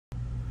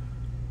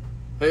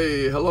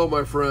Hey, hello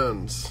my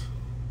friends.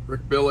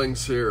 Rick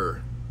Billings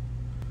here.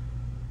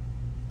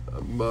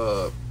 I'm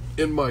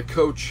in my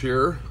coach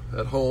here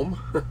at home.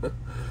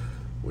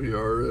 We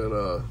are in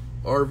a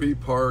RV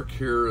park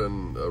here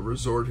in a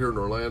resort here in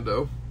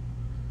Orlando,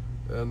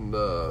 and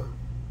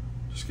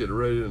just getting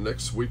ready the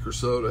next week or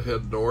so to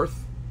head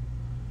north.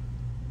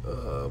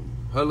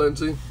 Hi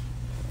Lindsay.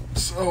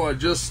 So I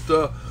just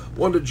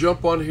wanted to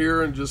jump on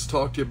here and just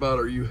talk to you about,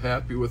 are you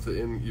happy with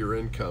your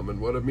income? And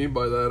what I mean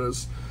by that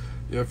is,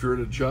 if you're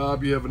in a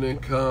job, you have an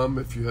income.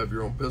 If you have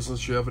your own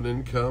business, you have an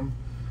income.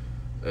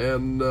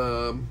 And,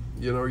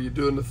 are you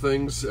doing the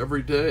things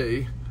every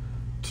day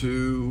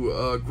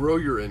to grow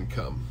your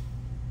income?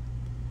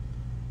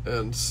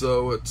 And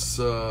so it's,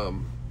 that's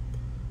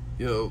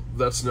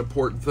an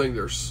important thing.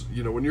 There's,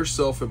 when you're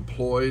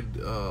self-employed,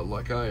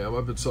 like I am,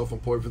 I've been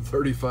self-employed for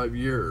 35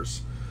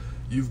 years.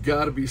 You've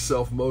got to be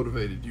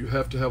self-motivated. You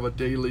have to have a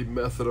daily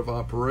method of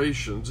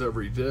operations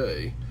every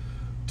day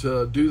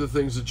to do the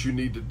things that you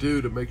need to do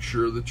to make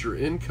sure that your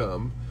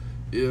income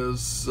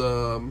is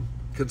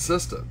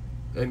consistent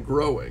and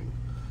growing.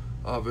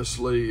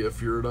 Obviously,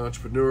 if you're an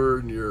entrepreneur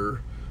and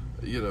you're,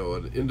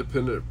 an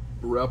independent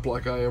rep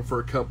like I am for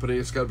a company,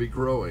 it's got to be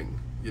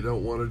growing. You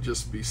don't want to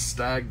just be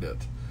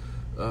stagnant.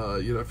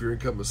 If your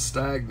income is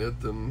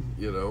stagnant, then,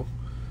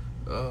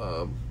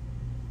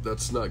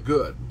 that's not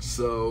good.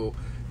 So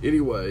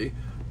anyway,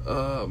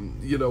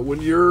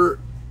 when you're,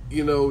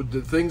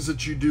 the things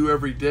that you do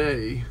every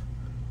day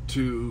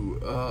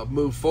to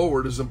move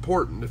forward is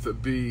important. If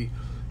it be,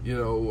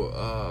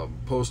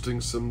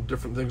 posting some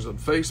different things on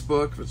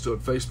Facebook, if it's doing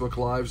Facebook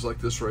Lives like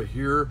this right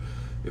here,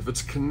 if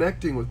it's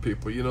connecting with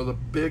people, the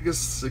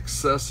biggest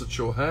success that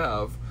you'll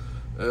have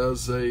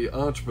as a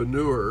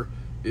entrepreneur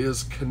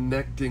is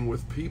connecting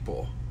with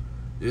people,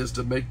 is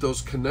to make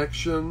those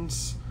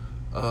connections.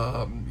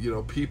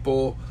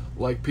 People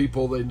like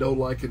people they know,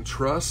 like, and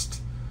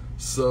trust.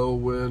 So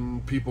when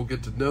people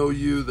get to know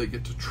you, they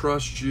get to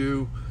trust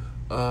you.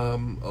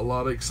 A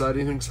lot of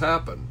exciting things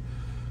happen.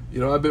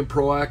 I've been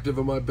proactive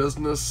in my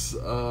business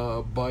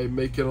by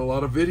making a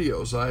lot of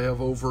videos. I have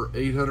over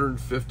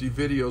 850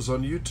 videos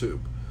on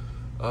YouTube.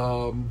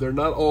 They're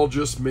not all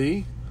just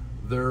me.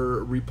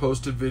 They're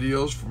reposted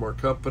videos from our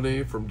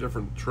company, from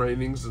different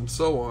trainings and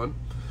so on.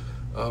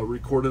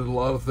 Recorded a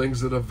lot of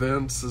things at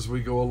events as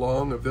we go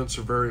along. Events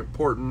are very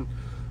important,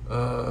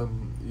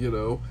 and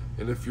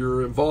if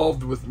you're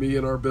involved with me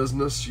in our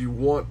business, you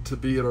want to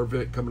be at our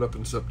event coming up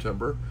in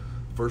September,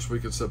 first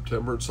week of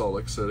September in Salt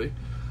Lake City.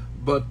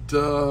 But,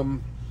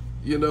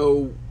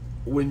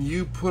 when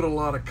you put a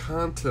lot of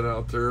content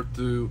out there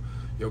through,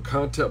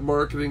 content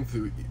marketing,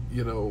 through,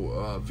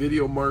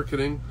 video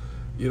marketing,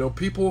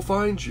 people will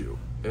find you,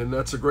 and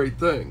that's a great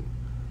thing.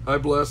 Hi,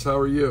 Bless, how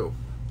are you?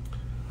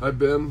 Hi,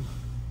 Ben.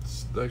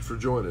 Thanks for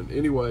joining.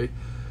 Anyway,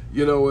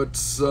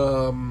 it's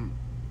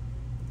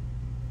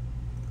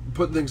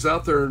putting things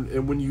out there,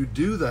 and when you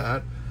do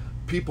that,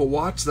 people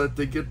watch that.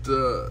 They get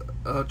to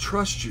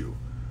trust you.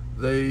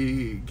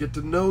 They get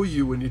to know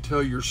you when you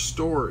tell your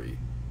story,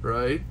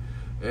 right?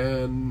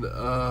 And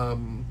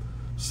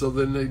so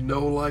then they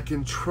know, like,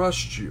 and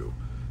trust you.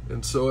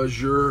 And so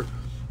as you're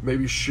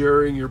maybe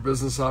sharing your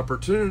business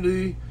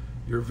opportunity,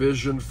 your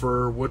vision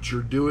for what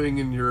you're doing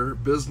in your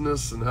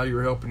business and how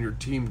you're helping your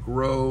team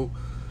grow,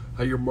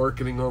 how you're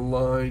marketing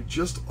online,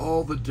 just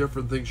all the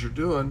different things you're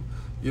doing,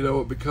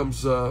 it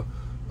becomes a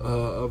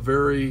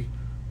very,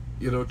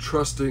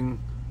 trusting,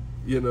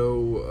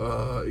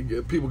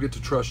 people get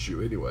to trust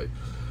you anyway.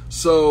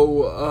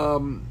 So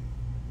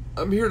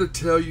I'm here to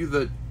tell you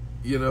that,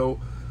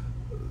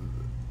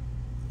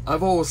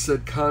 I've always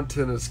said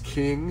content is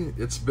king.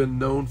 It's been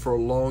known for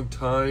a long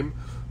time.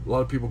 A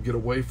lot of people get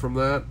away from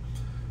that.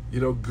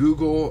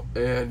 Google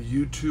and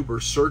YouTube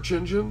are search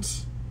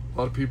engines. A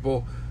lot of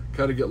people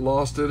kind of get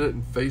lost in it,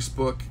 and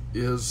Facebook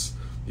is,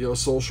 a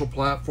social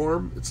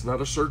platform. It's not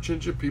a search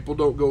engine. People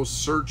don't go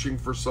searching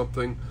for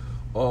something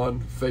on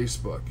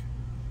Facebook.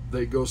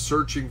 They go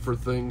searching for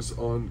things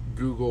on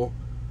Google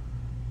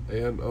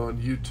and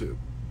on YouTube.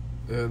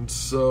 And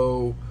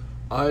so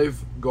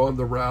I've gone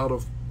the route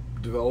of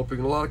developing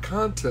a lot of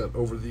content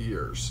over the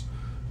years.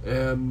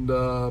 And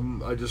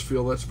I just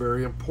feel that's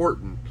very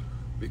important,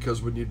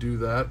 because when you do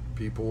that,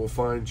 people will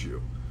find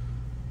you.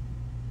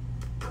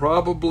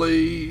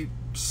 Probably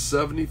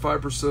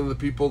 75% of the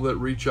people that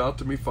reach out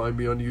to me find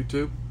me on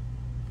YouTube.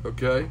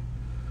 Okay?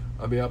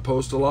 I mean, I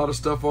post a lot of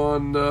stuff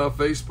on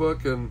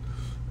Facebook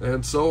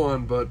and so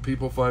on, but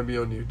people find me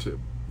on YouTube.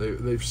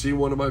 They've seen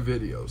one of my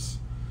videos.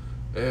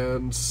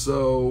 And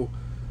so,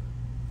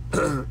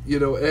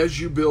 as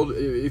you build,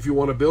 if you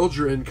want to build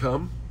your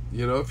income,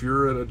 if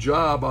you're in a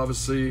job,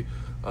 obviously,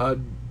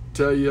 I'd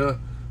tell you,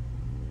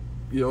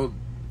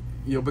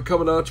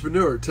 become an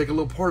entrepreneur. Take a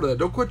little part of that.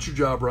 Don't quit your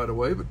job right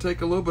away, but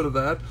take a little bit of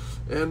that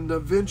and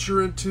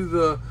venture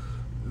into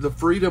the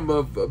freedom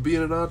of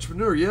being an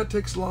entrepreneur. Yeah, it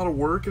takes a lot of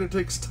work and it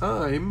takes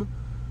time.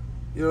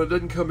 It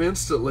doesn't come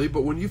instantly,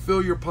 but when you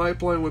fill your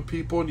pipeline with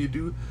people and you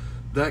do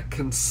that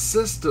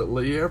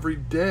consistently every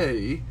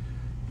day,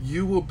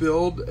 you will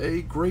build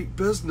a great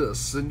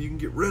business, and you can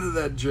get rid of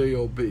that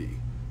job.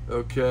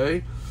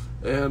 Okay,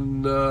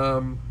 and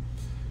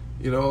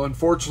you know,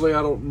 unfortunately,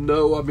 I don't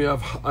know. I mean,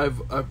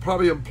 I've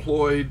probably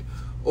employed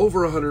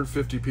over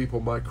 150 people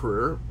in my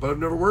career, but I've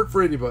never worked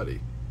for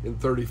anybody in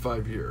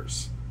 35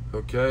 years.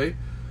 Okay,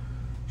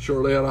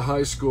 shortly out of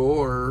high school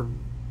or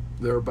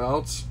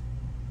thereabouts.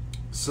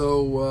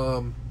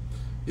 So,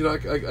 you know,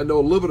 I know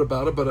a little bit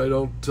about it, but I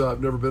don't.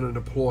 I've never been an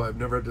employee. I've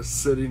never had to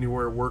sit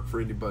anywhere and work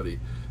for anybody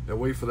and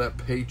wait for that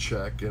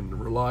paycheck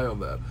and rely on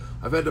that.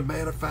 I've had to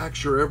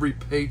manufacture every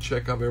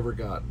paycheck I've ever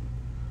gotten.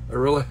 I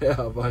really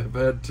have. I've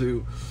had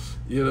to,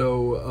 you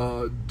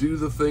know, do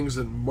the things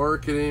in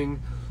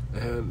marketing,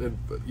 and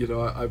you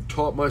know, I've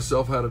taught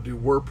myself how to do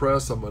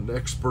WordPress. I'm an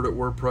expert at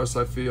WordPress,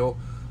 I feel.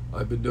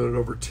 I've been doing it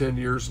over 10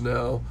 years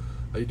now.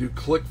 I do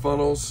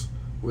ClickFunnels,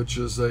 which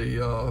is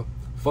a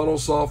funnel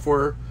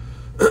software,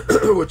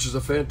 which is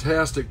a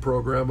fantastic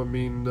program. I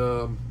mean,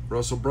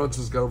 Russell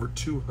Brunson's got over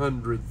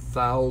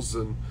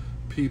 200,000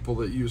 people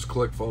that use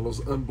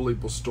ClickFunnels.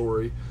 Unbelievable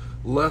story.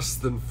 Less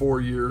than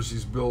 4 years,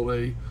 he's built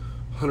a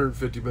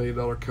 $150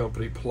 million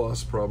company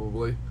plus,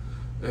 probably.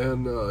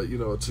 And you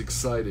know, it's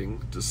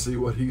exciting to see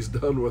what he's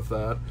done with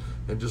that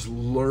and just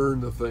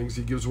learn the things.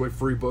 He gives away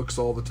free books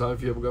all the time.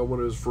 If you haven't got one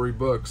of his free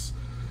books,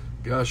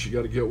 gosh, you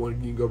got to get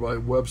one. You can go to my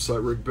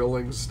website,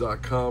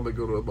 rickbillings.com, and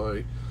go to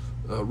my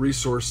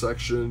resource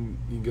section.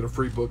 You can get a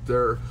free book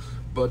there.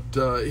 But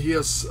he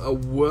has a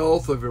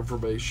wealth of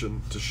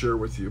information to share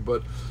with you.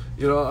 But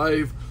you know,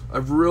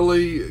 I've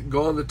really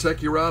gone the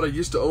techie route. I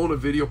used to own a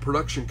video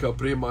production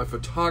company in my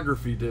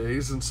photography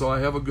days, and so I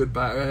have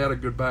I had a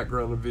good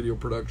background in video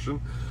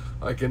production.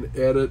 I can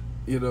edit,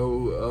 you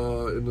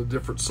know, in the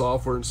different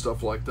software and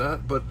stuff like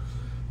that. But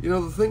you know,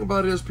 the thing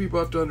about it is, people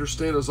have to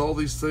understand is all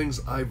these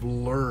things I've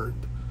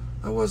learned.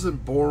 I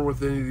wasn't born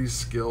with any of these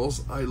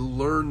skills. I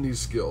learned these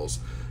skills,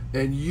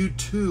 and you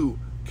too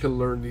can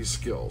learn these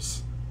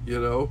skills.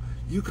 You know,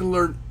 you can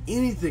learn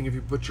anything if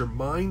you put your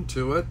mind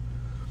to it.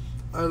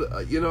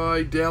 You know,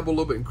 I dabble a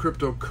little bit in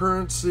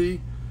cryptocurrency.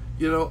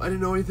 You know, I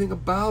didn't know anything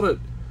about it,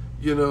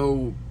 you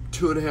know,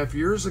 2.5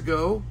 years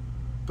ago,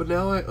 but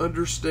now I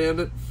understand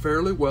it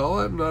fairly well.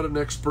 I'm not an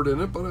expert in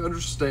it, but I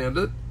understand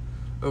it.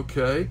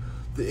 Okay,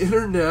 the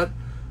internet,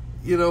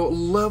 you know,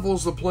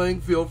 levels the playing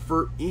field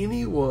for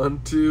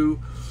anyone to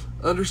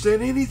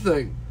understand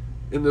anything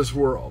in this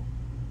world.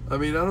 I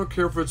mean, I don't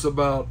care if it's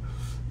about,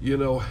 you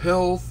know,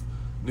 health,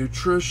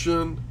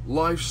 nutrition,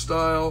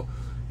 lifestyle.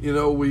 You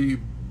know, we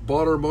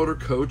bought our motor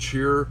coach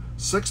here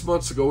 6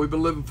 months ago. We've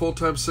been living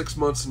full-time 6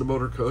 months in the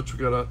motor coach. We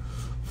got a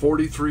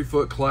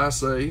 43-foot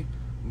Class A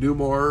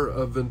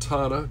Newmar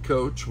Ventana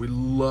coach. We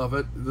love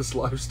it. This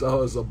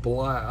lifestyle is a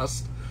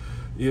blast.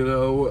 You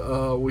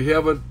know, we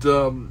haven't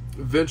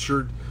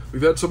ventured.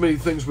 We've had so many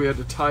things we had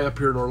to tie up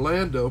here in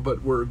Orlando,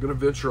 but we're going to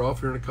venture off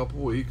here in a couple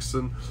weeks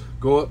and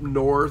go up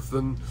north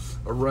and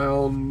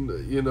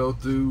around, you know,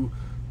 through,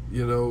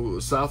 you know,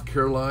 South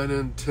Carolina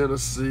and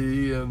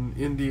Tennessee and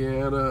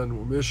Indiana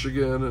and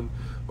Michigan and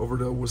over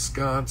to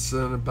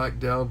Wisconsin and back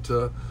down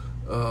to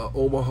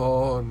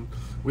Omaha. And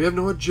we have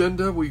no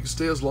agenda. We can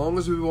stay as long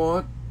as we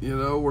want. You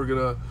know, we're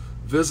going to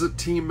visit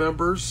team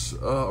members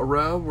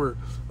around.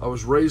 I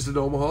was raised in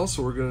Omaha,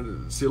 so we're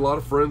going to see a lot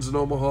of friends in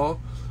Omaha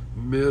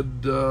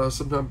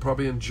sometime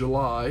probably in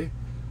July.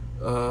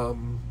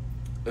 And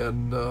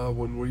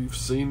when we've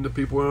seen the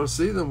people we want to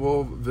see, then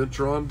we'll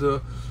venture on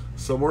to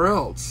somewhere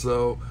else.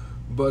 So,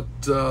 but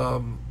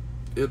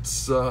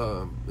it's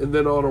and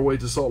then on our way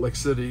to Salt Lake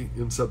City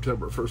in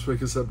September, first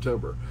week of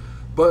September.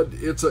 But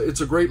it's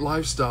a great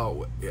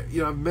lifestyle.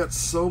 You know, I've met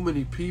so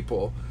many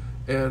people,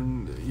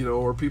 and you know,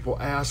 or people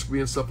ask me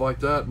and stuff like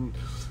that, and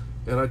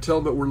I tell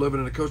them that we're living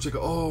in a coach. They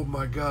go, "Oh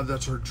my God,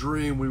 that's our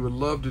dream. We would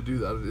love to do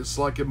that." It's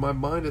like in my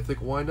mind, I think,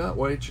 why not?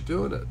 Why aren't you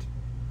doing it?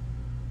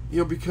 You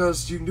know,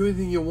 because you can do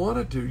anything you want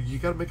to do. You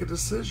got to make a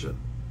decision,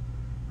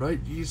 right?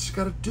 You just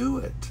got to do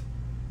it.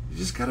 You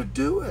just got to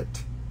do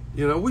it.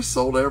 You know, we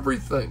sold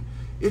everything.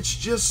 It's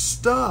just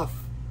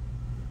stuff.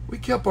 We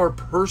kept our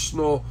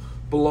personal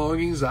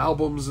belongings,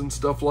 albums and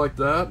stuff like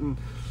that, and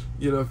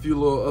you know, a few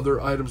little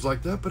other items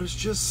like that, but it's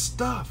just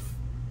stuff.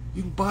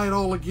 You can buy it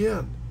all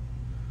again.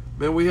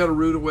 Man, we had a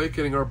rude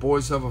awakening. Our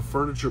boys have a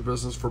furniture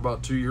business for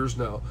about 2 years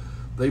now.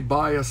 They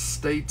buy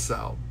estates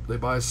out. They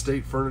buy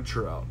estate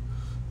furniture out.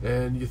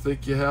 And you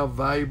think you have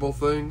valuable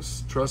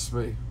things? Trust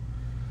me.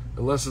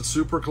 Unless it's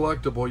super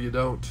collectible, you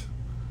don't.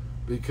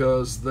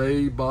 Because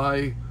they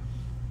buy,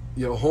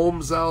 you know,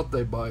 homes out.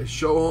 They buy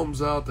show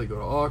homes out. They go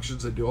to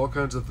auctions. They do all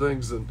kinds of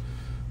things.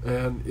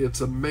 And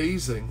it's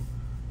amazing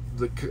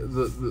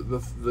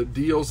the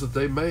deals that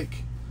they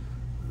make.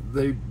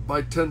 They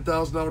buy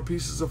 $10,000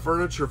 pieces of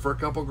furniture for a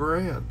couple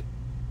grand,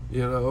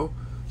 you know.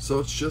 So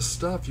it's just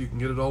stuff. You can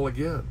get it all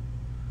again.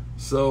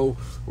 So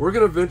we're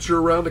going to venture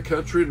around the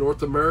country,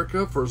 North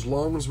America, for as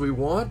long as we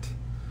want,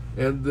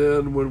 and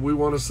then when we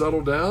want to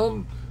settle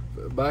down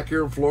back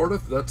here in Florida,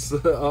 that's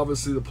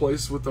obviously the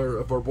place with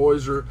if our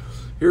boys are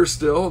here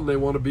still and they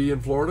want to be in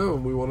Florida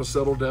and we want to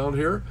settle down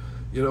here,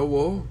 you know,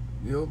 we'll,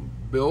 you know,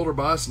 build or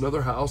buy us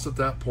another house at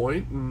that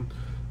point,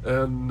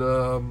 and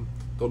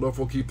don't know if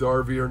we'll keep the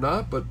RV or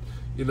not, but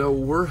you know,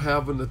 we're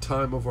having the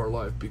time of our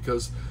life,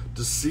 because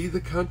to see the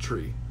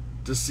country,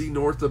 to see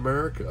North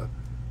America,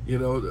 you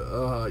know,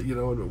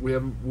 and we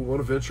want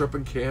to venture up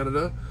in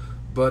Canada,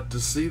 but to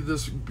see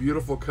this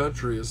beautiful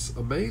country is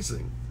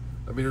amazing.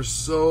 I mean, there's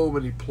so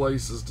many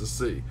places to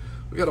see.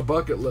 We got a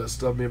bucket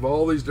list, I mean, of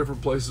all these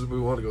different places we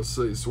want to go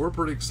see, so we're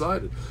pretty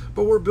excited.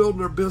 But we're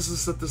building our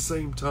business at the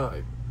same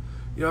time.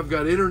 You know, I've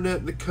got internet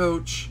in the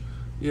coach.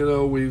 You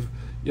know, with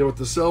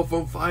the cell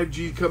phone,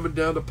 5G coming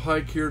down the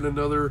pike here in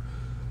another,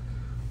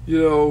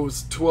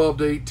 12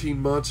 to 18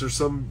 months, or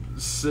some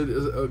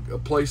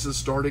places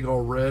starting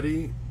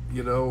already,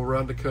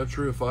 around the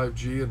country with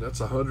 5G, and that's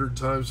 100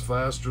 times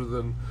faster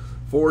than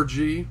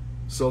 4G.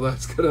 So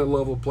that's going to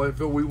level the playing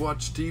field. We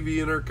watch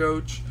TV in our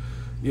coach.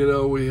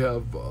 We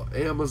have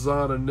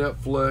Amazon and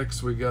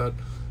Netflix. We got,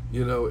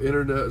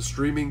 internet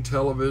streaming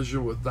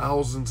television with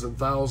thousands and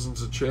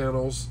thousands of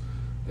channels,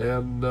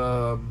 and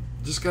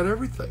just got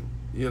everything.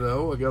 I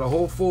got a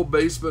whole full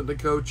basement in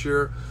the coach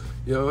here.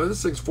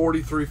 This thing's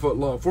 43 foot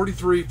long,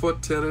 43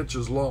 foot 10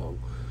 inches long,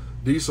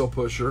 diesel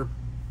pusher.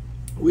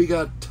 We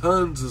got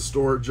tons of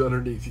storage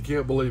underneath. You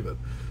can't believe it.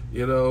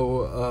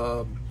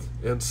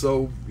 And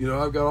so,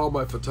 I've got all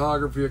my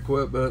photography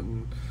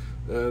equipment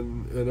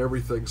and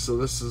everything. So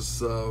this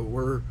is,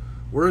 we're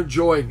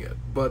enjoying it.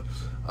 But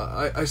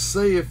I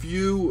say, if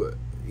you,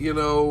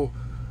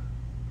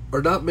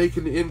 are not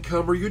making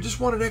income, or you just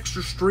want an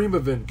extra stream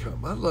of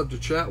income, I'd love to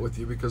chat with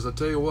you, because I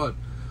tell you what,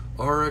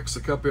 RX, the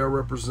company I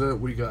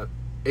represent, we got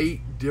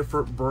 8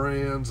 different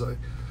brands. I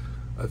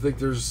think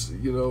there's,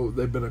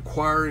 they've been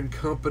acquiring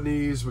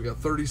companies. We got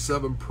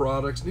 37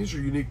 products. And these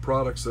are unique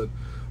products that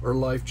are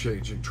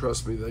life-changing.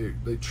 Trust me,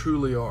 they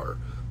truly are.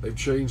 They've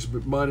changed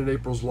mine and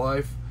April's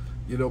life,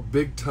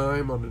 big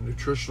time on the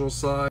nutritional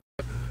side.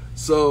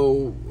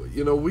 So,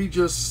 we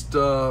just,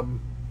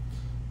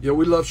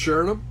 we love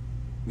sharing them.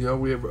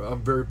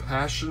 I'm very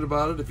passionate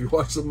about it. If you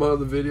watch some of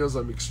the videos,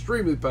 I'm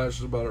extremely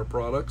passionate about our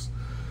products,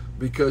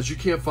 because you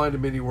can't find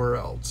them anywhere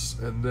else,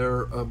 and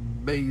they're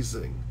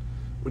amazing.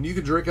 When you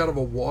can drink out of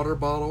a water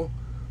bottle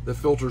that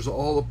filters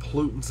all the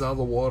pollutants out of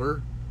the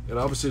water, and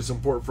obviously it's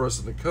important for us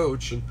in the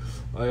coach, and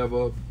I have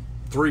a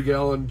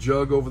 3-gallon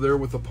jug over there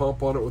with a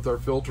pump on it with our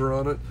filter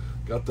on it,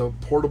 got the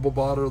portable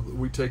bottle that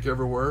we take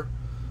everywhere.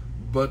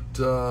 But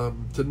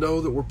to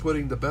know that we're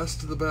putting the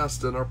best of the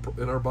best in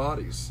our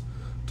bodies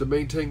to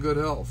maintain good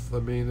health, I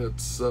mean,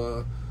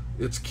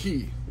 it's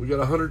key. We got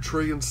 100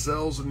 trillion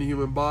cells in the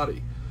human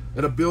body,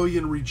 and 1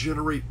 billion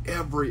regenerate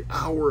every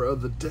hour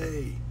of the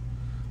day.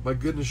 My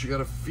goodness, you got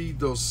to feed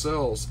those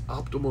cells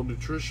optimal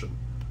nutrition.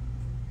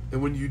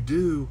 And when you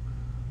do,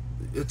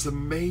 it's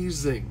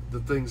amazing the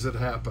things that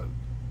happen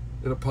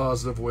in a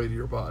positive way to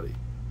your body.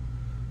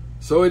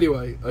 So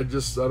anyway, I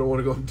don't want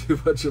to go on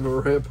too much of a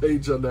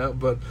rampage on that,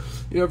 but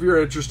if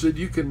you're interested,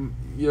 you can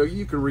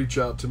reach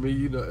out to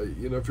me.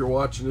 If you're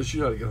watching this, you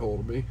know how to get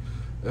hold of me,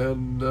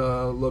 and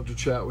love to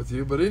chat with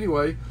you. But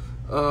anyway,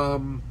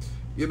 to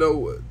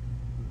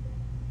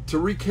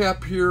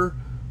recap here,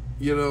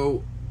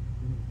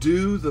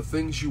 do the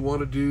things you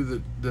want to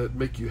do that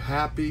make you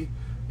happy,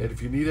 and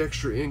if you need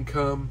extra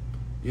income,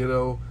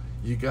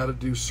 you got to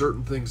do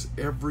certain things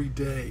every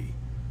day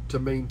to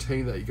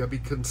maintain that. You got to be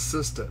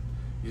consistent.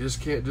 You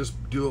just can't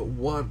just do it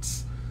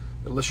once,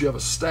 unless you have a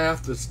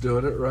staff that's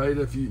doing it, right?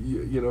 If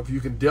if you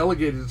can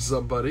delegate it to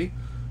somebody,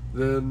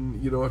 then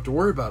you don't have to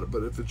worry about it.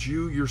 But if it's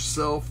you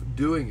yourself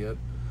doing it,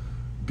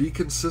 be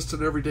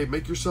consistent every day.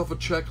 Make yourself a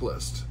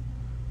checklist.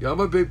 I'm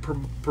a big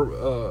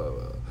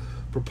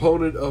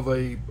proponent of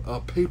a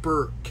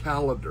paper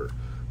calendar,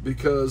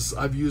 because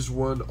I've used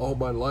one all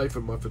my life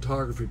in my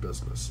photography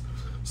business.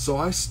 So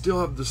I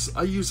still have this.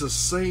 I use the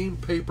same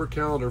paper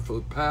calendar for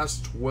the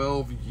past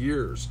 12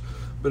 years.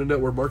 Been in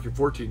network marketing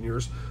 14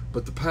 years,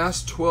 but the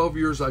past 12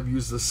 years I've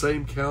used the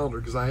same calendar,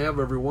 because I have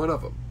every one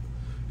of them.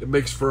 It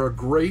makes for a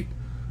great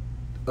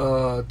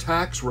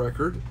tax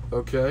record,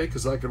 okay,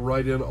 because I can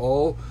write in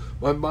all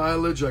my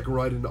mileage, I can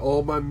write in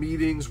all my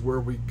meetings,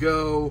 where we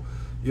go,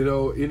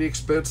 any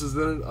expenses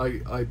in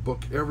it, I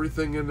book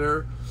everything in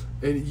there.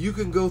 And you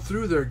can go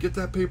through there, get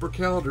that paper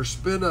calendar,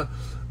 spend a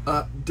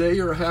day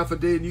or half a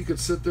day, and you can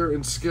sit there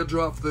and schedule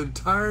out for the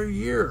entire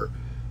year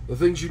the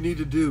things you need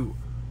to do,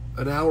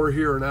 an hour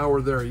here, an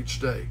hour there each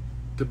day,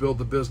 to build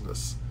the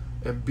business,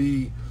 and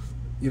be,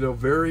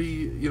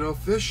 very,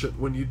 efficient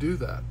when you do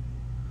that.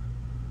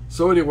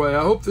 So anyway,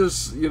 I hope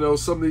this,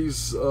 some of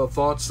these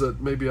thoughts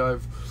that maybe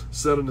I've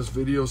said in this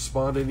video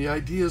spawned any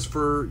ideas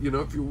for,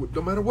 if you,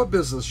 no matter what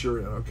business you're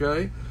in,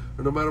 okay,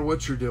 or no matter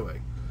what you're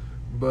doing.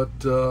 But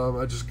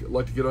I just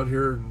like to get on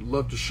here and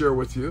love to share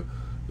with you.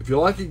 If you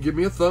like it, give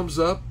me a thumbs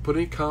up, put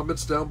any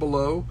comments down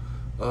below.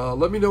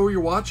 Let me know where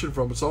you're watching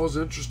from. It's always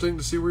interesting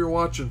to see where you're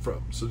watching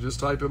from. So just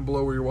type in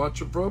below where you're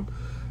watching from,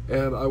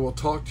 and I will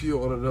talk to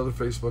you on another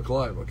Facebook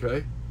Live,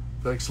 okay?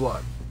 Thanks a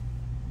lot.